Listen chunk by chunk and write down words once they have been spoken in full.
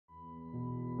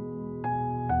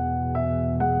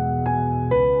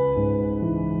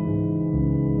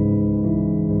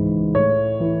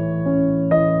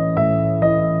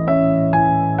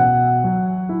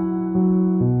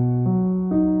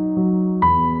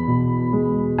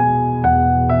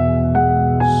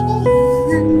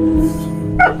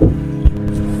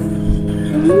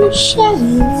Oh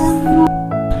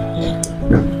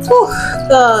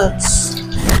God.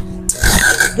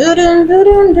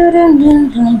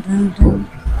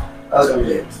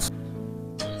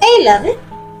 Hey, love it.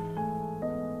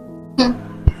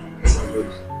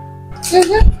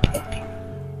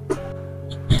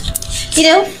 You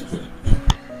know,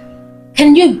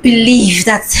 can you believe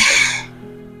that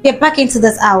we're back into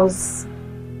this house?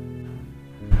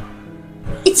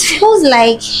 It feels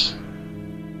like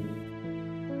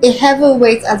a heavy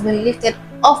weight has been lifted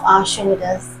off our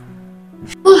shoulders.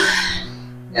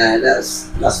 Yeah, that's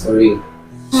for real.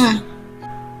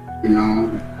 You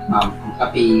know, I'm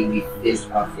happy with this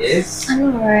office. I know,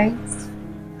 right?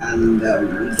 And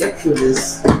we get through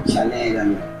this challenge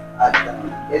and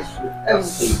get through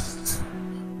everything.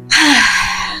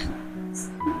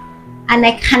 And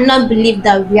I cannot believe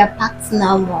that we are packed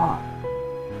no more.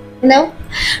 You know,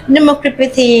 no more creepy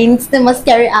things, no more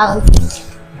scary house.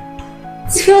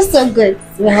 It feels so good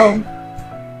to be home.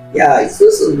 Yeah, it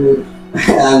feels so good.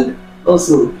 And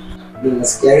also, no more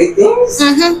scary things.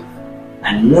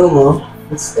 And no more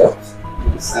footsteps,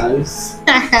 no sounds.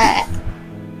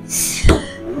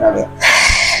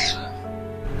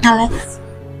 Alex,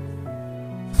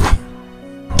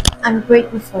 I'm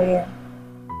grateful for you.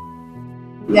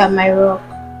 You are my rock.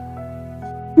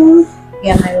 You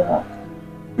are my rock.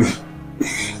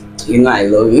 You know I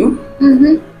love you.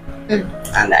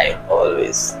 And I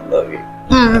always love you.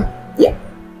 Yeah.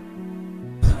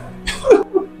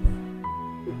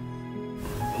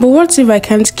 But what if I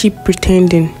can't keep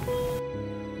pretending?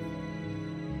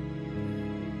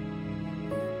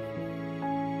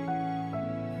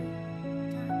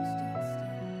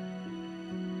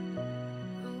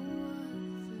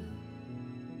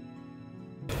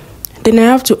 Then I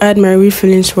have to add my real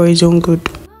feelings for his own good.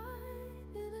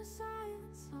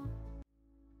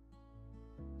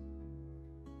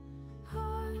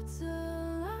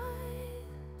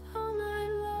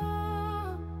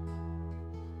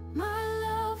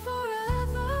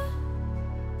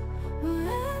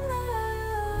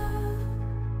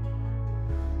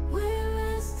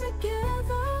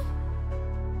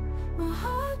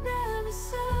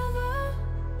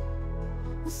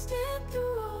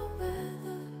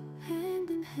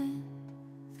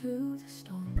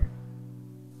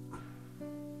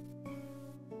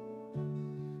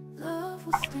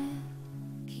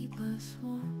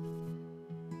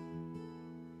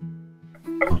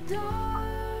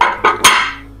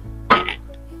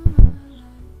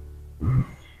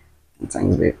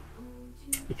 Thanks, babe.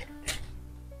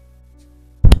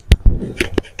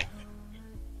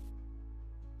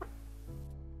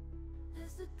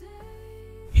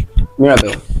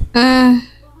 Mirabel. Why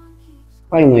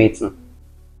are you not eating?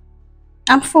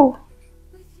 I'm full.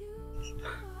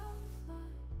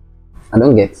 I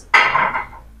don't get.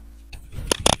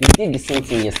 You did the same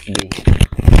thing yesterday.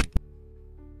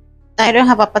 I don't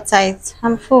have appetite.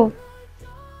 I'm full.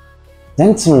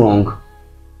 There's nothing wrong.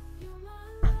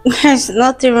 There's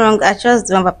nothing wrong. I just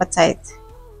don't have appetite.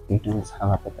 You don't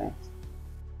have appetite.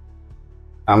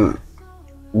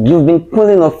 You've been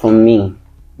pulling up from me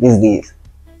these days.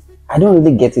 I don't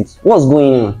really get it. What's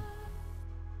going on?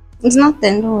 It's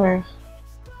nothing, don't worry.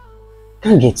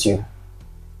 Can't get you.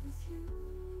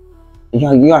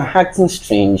 You are acting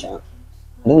strange. I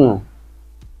don't know.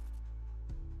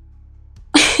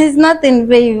 It's nothing,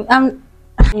 babe. I'm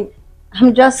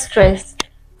just stressed.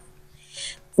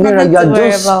 Mira, you are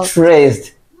just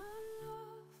stressed.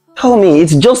 Tell me,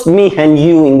 it's just me and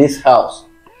you in this house.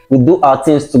 We do our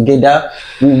things together.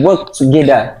 We work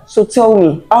together. So tell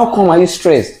me, how come are you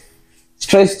stressed?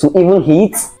 Stressed to even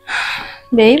eat?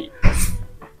 Babe,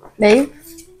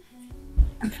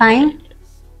 I'm fine.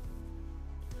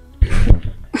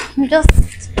 Just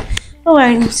don't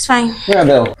worry, it's fine.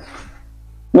 Mirabel.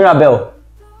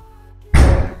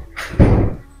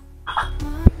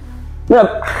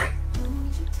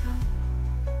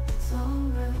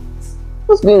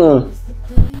 What's going on?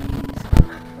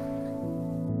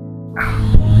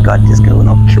 God, this girl will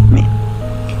not kill me.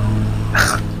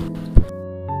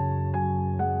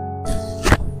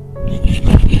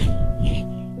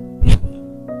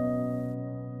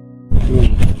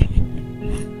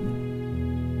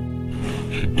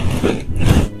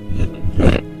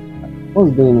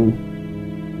 What's going on?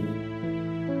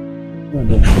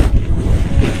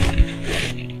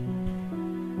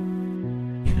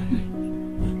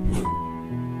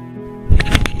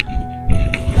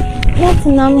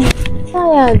 Nothing, I'm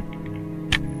tired.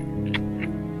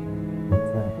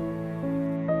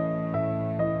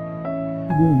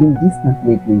 You've been distant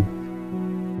lately.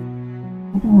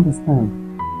 I don't understand.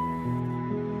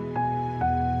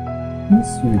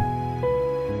 Miss you.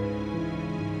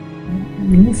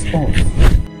 miss us.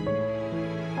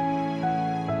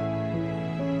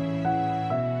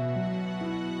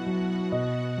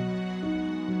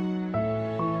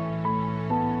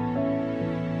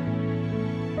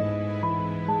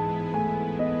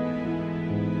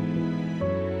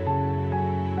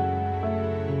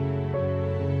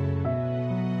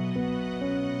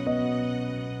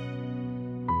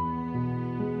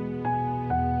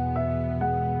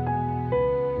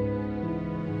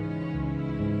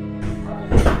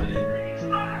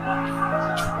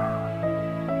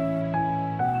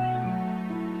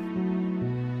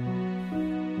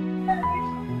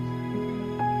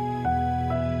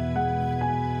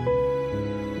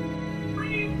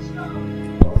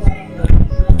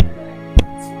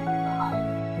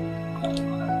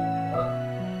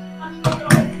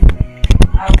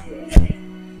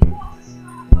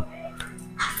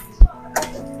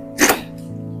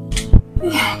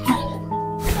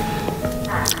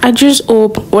 I just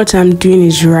hope what I'm doing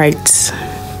is right.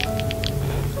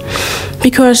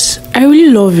 Because I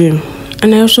really love him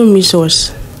and I also miss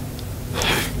us.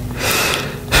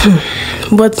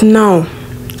 But now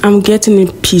I'm getting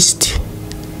pissed.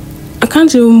 I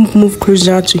can't even move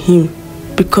closer to him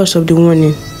because of the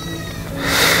warning.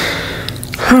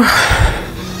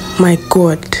 My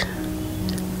God.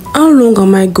 How long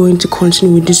am I going to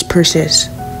continue with this process?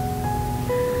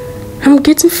 I'm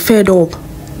getting fed up.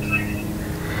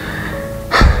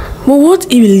 But what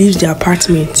if he leaves the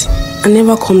apartment and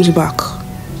never comes back?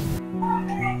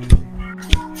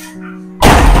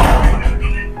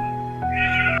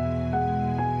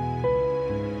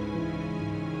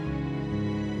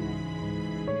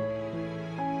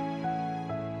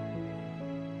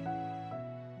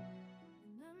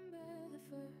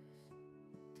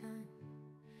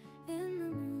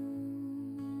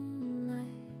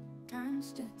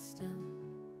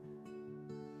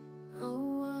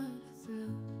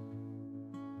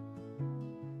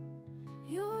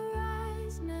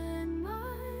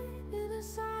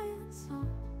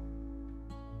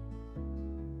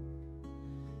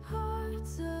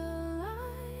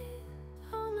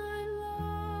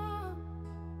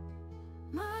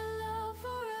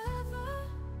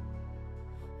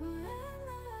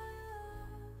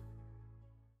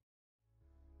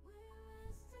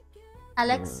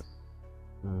 Alex,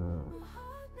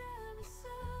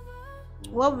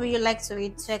 what would you like to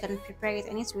eat so I can prepare it?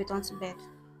 I need to return to bed.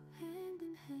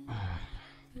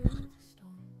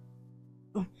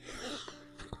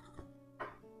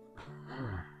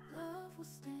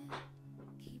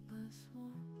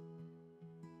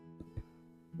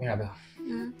 Mirabel,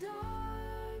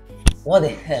 what the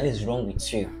hell is wrong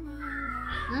with you?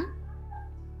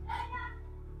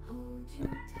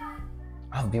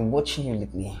 I've been watching you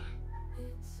lately.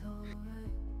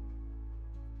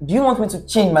 Do you want me to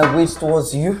change my ways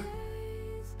towards you?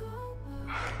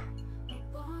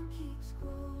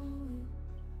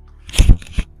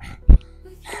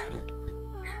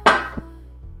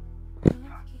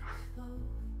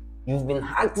 You've been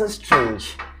acting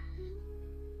strange.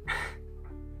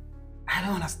 I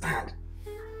don't understand.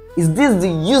 Is this the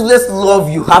useless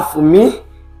love you have for me?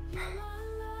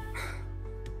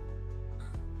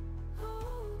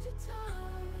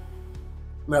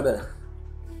 Mirabel,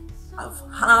 I've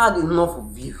had enough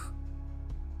of you.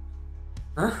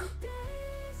 Huh?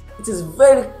 It is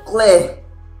very clear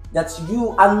that you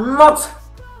are not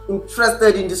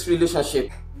interested in this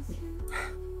relationship.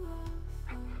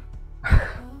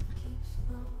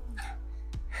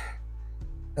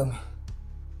 Tell me,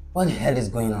 what the hell is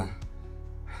going on?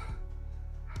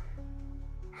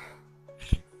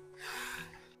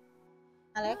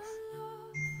 Alex,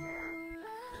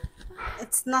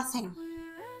 it's nothing.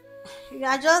 You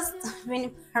are just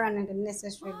being paranoid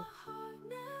unnecessarily.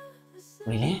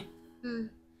 Really?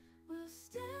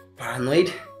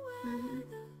 Paranoid?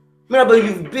 Mirabel,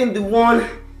 you've been the one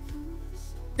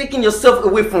taking yourself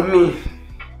away from me.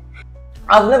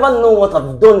 I've never known what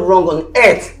I've done wrong on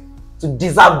earth to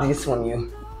deserve this from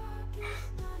you.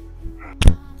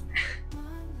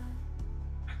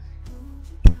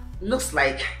 Looks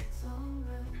like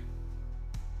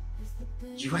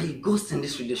you are a ghost in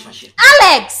this relationship.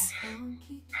 Alex!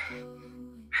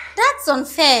 That's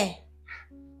unfair.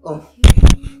 Oh.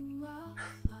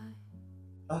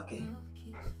 Okay.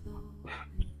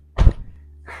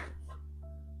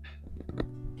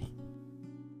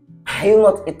 Are you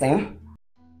not eating?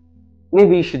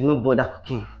 Maybe you should not bother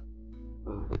cooking.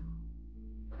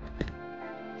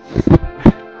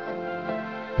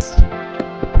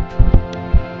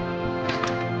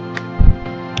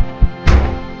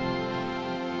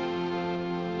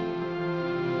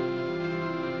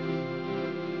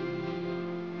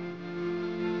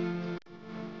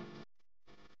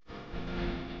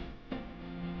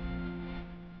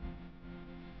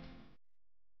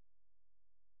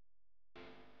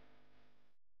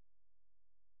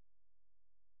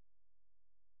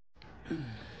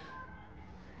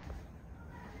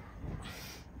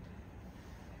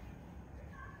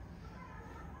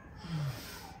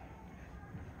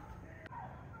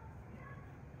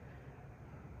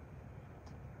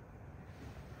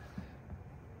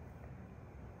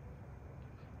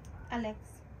 Alex,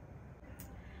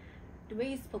 the way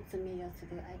you spoke to me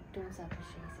yesterday, I don't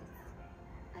appreciate it.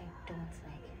 I don't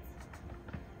like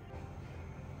it.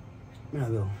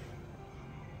 Mirabel,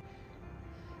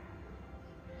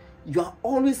 you are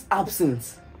always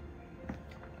absent.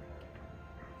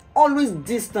 Always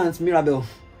distant, Mirabel.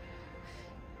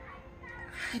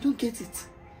 I don't get it.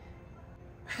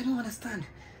 I don't understand.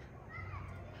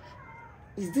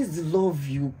 Is this the love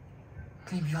you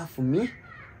claim you have for me?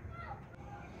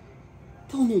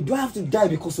 Tell me, do I have to die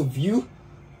because of you?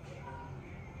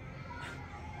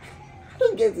 I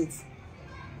don't get it.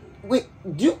 Wait,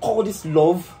 do you call this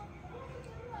love?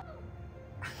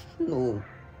 No.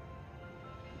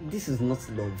 This is not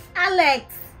love.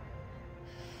 Alex!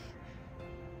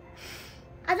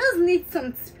 I just need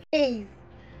some space.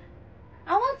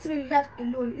 I want to be left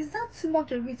alone. Is that too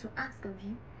much of me to ask of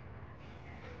you?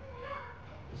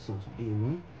 So, you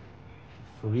mean?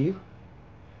 For you?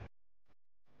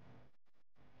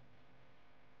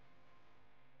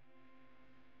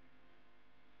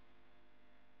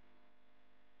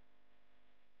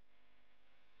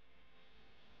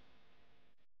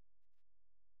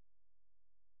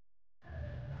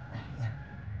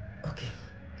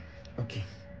 Okay.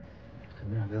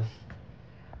 Mirabel,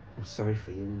 I'm sorry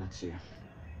for yelling at you.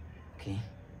 Okay?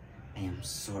 I am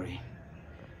sorry.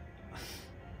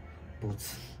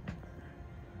 But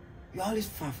you're always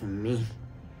far from me.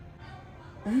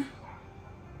 Huh?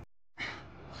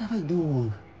 What have I done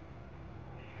wrong?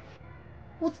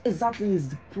 What exactly is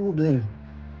the problem?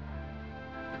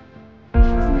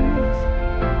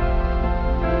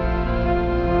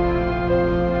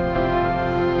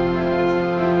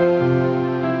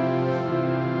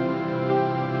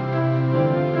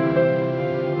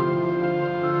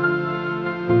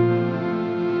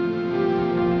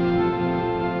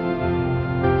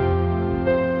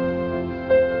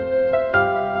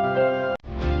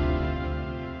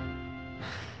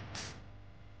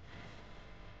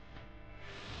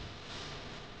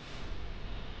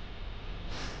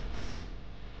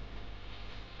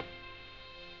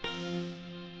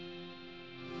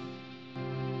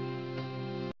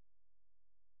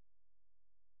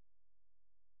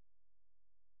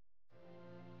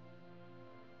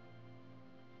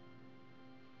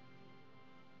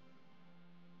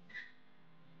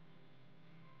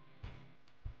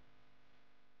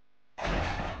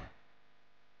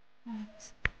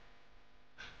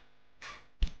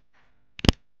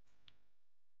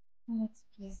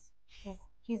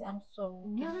 Please, I'm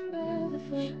sorry.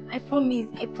 I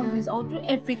promise, I'll do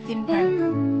everything right.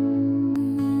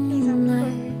 Please, I'm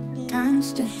sorry. Time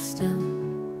stood still.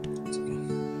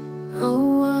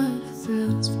 Oh, what a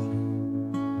thrill.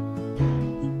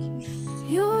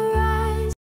 Your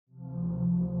eyes.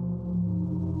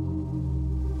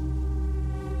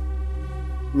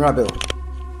 Mirabel,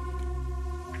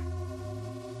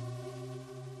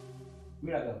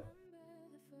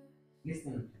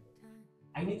 listen.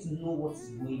 I need to know what is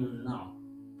going on now.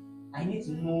 I need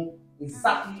to know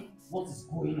exactly what is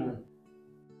going on.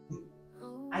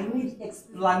 I need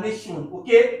explanation,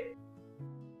 okay?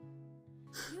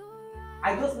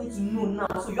 I just need to know now,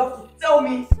 so you have to tell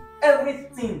me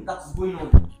everything that is going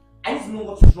on. I need to know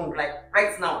what is wrong, like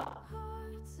right now.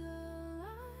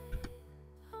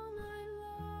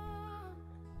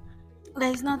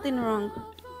 There's nothing wrong.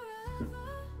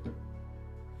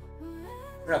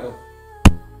 Mirabel,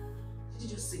 did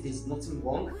you just say there's nothing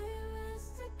wrong?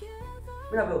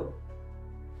 Mirabel,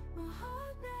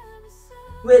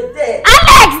 we're there.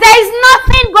 Alex, there is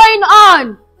nothing going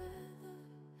on.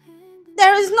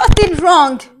 There is nothing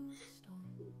wrong.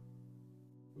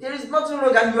 There is nothing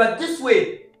wrong and you are this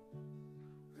way.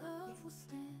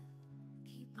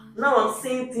 Now I'm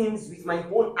seeing things with my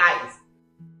own eyes.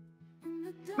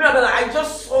 Mirabel, I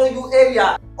just saw you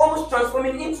earlier, almost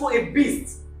transforming into a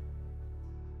beast.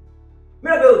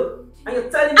 Mirabel, and you're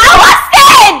telling me... I was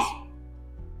scared!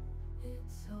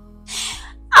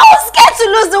 I was scared to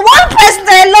lose the one person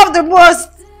that I love the most.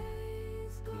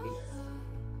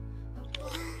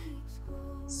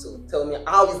 So tell me,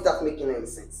 how is that making any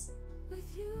sense?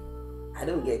 I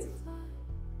don't get it.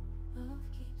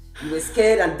 You were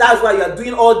scared and that's why you are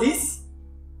doing all this?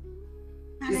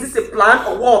 Alex, is this a plan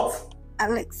or what?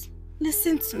 Alex,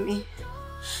 listen to me.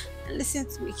 Listen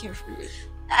to me carefully.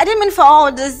 I didn't mean for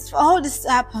all this to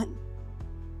happen.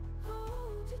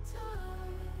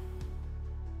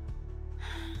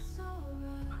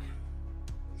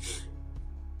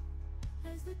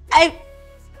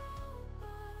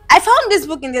 I found this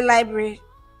book in the library.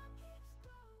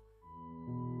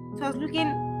 It was looking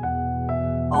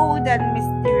old and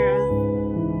mysterious,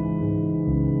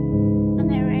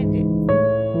 and I read it.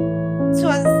 It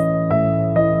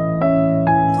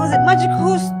was a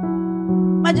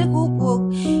magical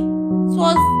book. It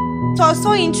was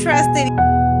so interesting. It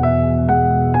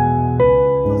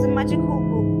was a magical book.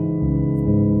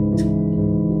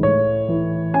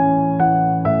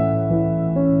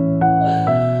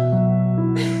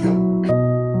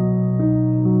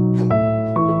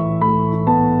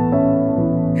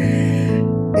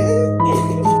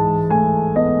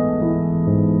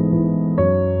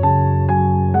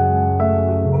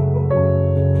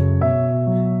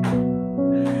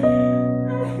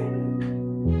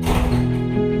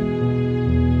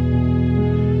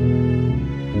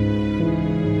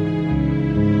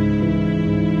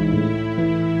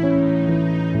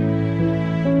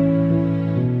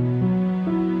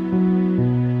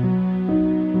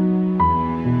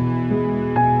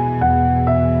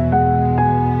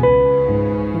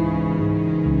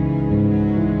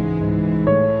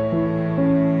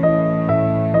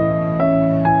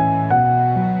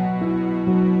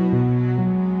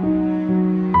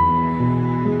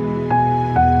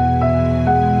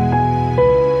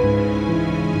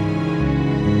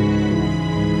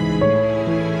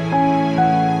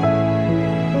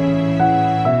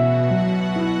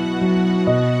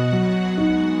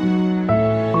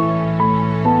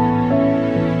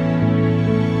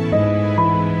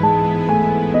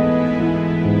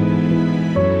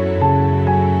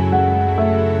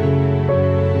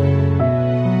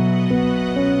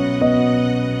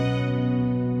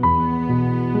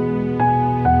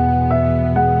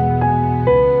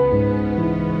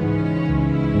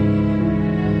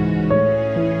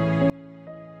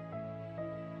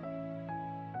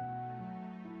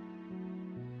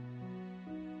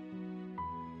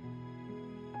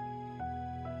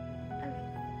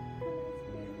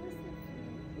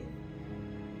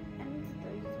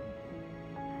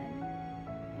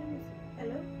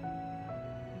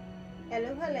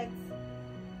 Hello, Alex.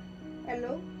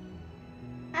 Hello,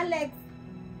 Alex.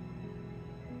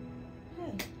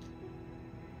 Hey.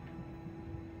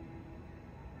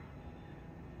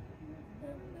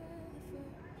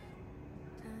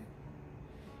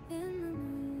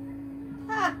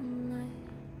 Ah.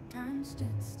 Time stood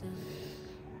still.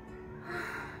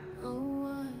 Oh,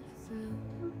 what a thrill.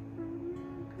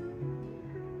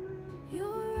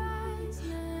 Your eyes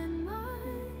and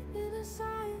mine in a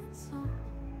silent song.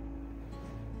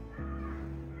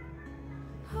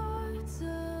 Hearts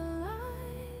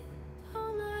alive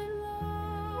all night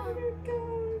long.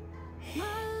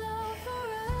 My love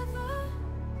forever.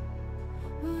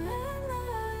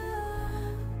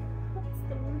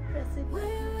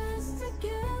 We're rest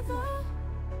together.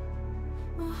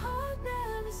 My heart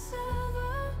never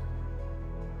sever.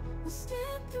 We'll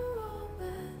stand through all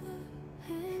weather,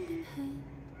 hand in hand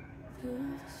through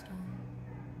the storm.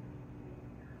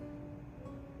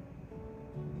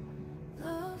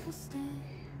 Love will stand,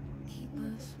 keep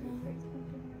us warm.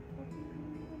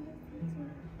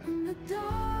 In the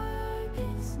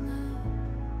darkest night,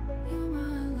 you're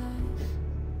my light.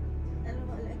 Hello,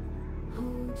 Alex.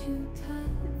 Hold you tight.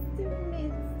 Still me,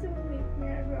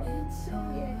 Mira. It's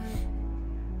alright.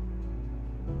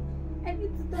 I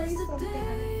need to tell As you the something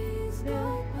days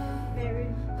go by, very a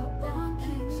important. bond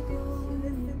keeps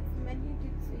growing. I need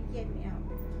you to hear me out.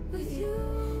 With you,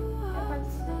 I want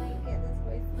to know you get this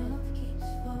voice. love keeps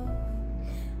flowing.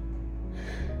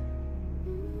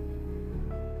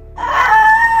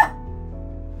 Ah!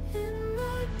 In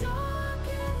the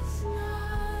darkest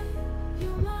night,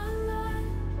 you're my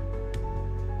light.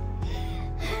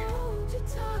 Hold you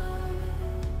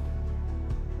tight.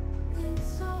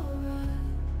 It's alright.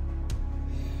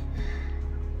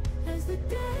 As the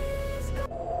days go.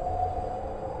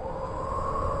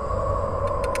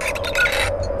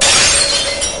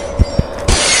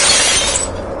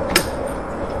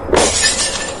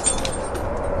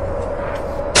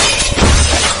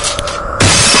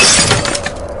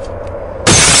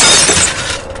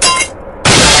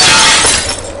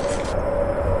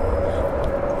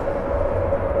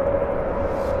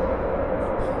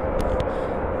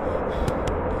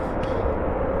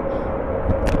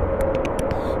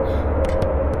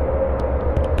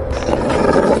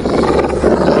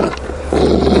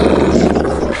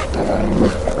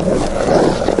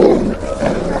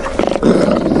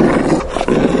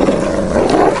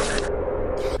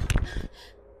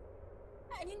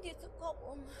 I need you to come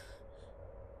home.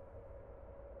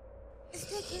 It's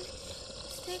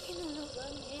taking all over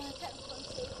me. I can't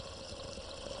control it.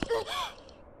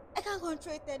 I I can't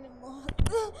control it anymore.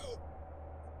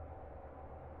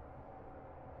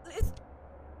 Let's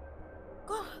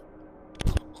go.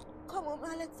 Come on,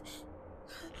 Alex.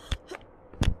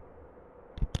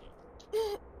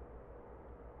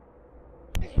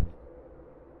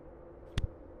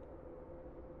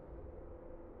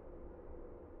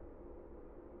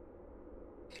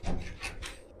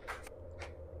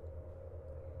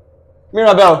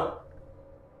 Mirabel.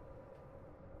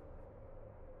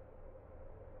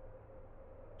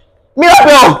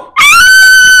 Mirabel!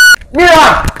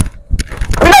 Mira!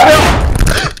 Mirabel!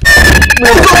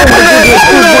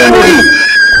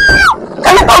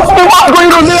 Can you talk to me? What's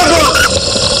going on, Mirabel?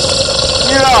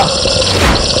 Mira!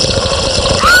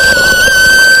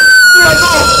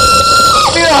 Mirabel!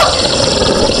 Mira!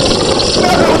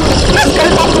 Mirabel! Please, can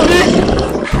you talk to me?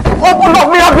 Open up,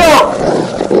 Mirabel!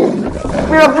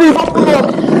 Mira, please, open up!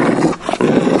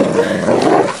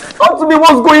 Talk to me,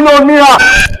 what's going on, Mira?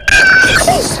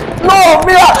 No,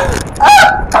 Mira!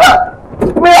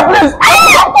 Mira, please!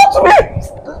 Talk to me!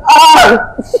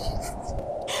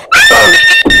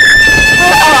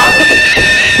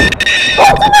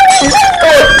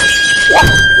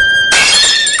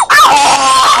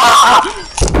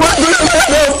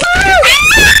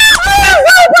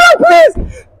 Please!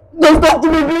 Don't talk to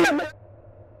me, please!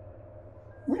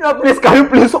 Mira, please, can you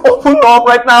please open up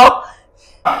right now?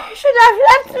 You should have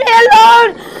left me alone.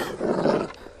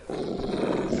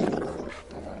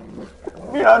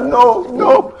 Mira, no.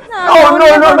 No,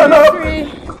 Mira,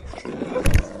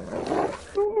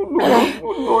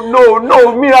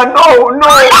 no.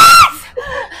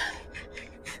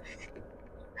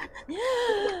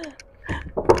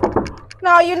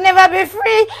 No, you'll never be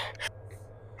free.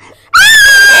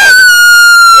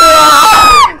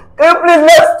 Can you please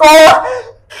let's talk?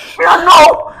 Mira, no.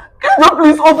 Can you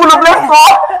please open up, let's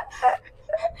talk?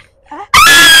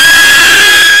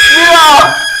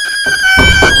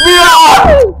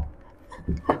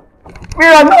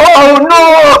 Mira, no.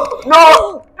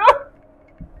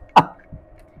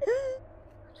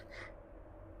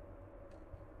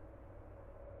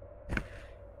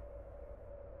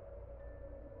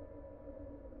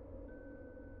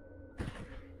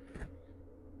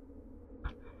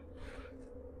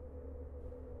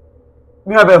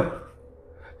 Mirabel.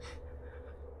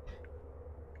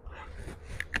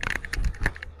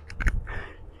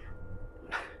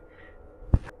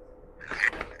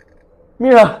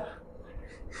 Mira.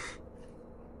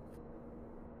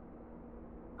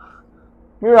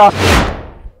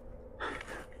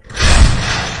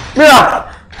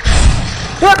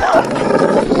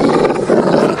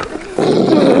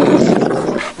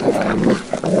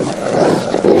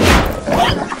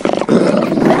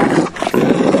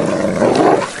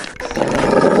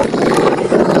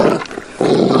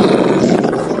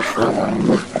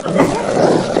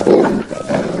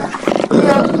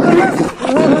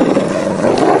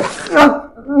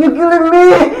 You're killing me!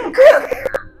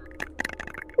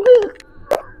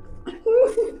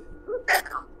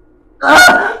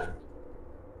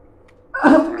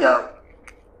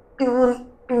 Even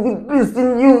the beast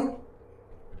in you.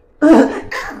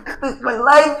 It's my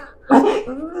life.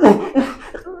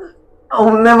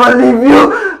 I'll never leave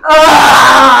you.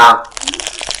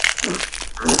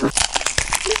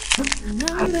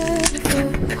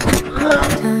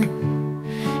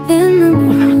 In the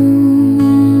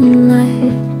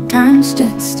moonlight, time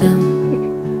stood still.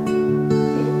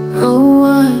 Oh,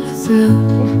 what a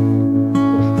thrill.